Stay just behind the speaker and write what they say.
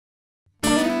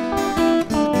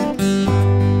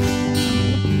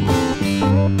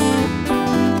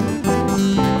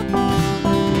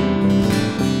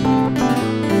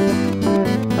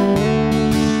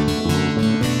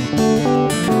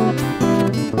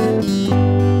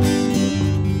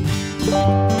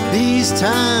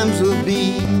times will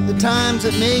be the times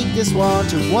that make us want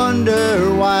to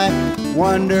wonder why,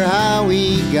 wonder how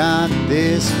we got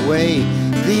this way.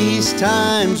 These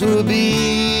times will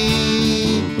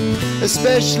be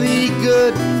especially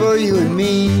good for you and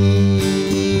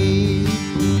me.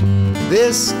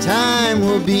 This time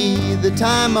will be the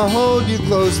time I hold you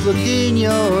close, look in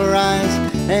your eyes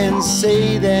and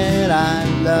say that I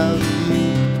love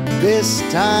you. This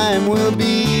time will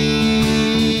be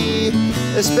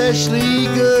especially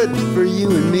good for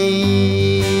you and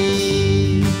me.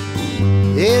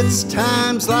 It's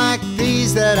times like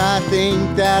these that I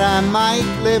think that I might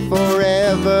live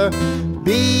forever,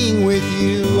 being with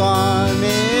you on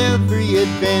every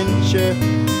adventure,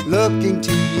 looking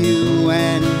to you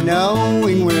and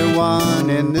knowing we're one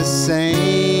and the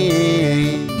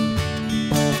same.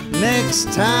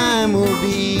 Next time will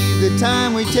be the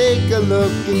time we take a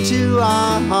look into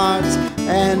our hearts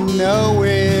and know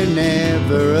we're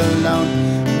never alone.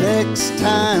 Next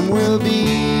time will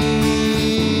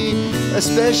be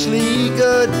especially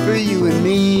good for you and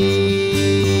me.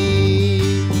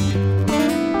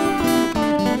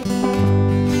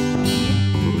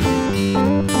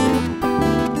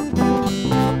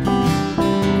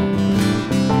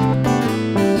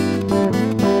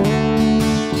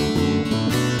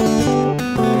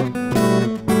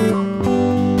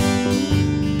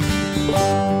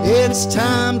 It's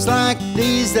times like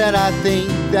these that I think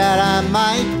that I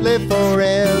might live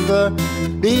forever,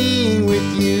 being with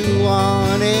you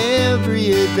on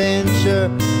every adventure,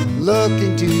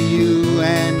 looking to you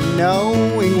and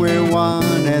knowing we're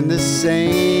one and the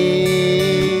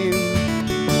same.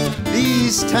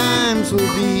 These times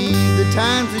will be the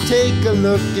times we take a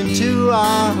look into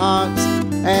our hearts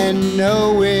and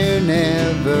know we're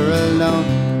never alone.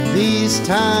 These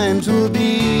times will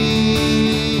be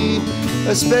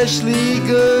especially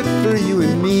good for you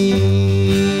and me.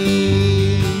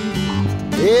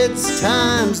 It's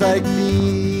times like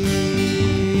these,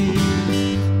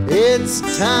 it's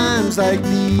times like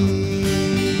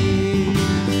these,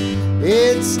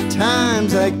 it's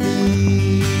times like these.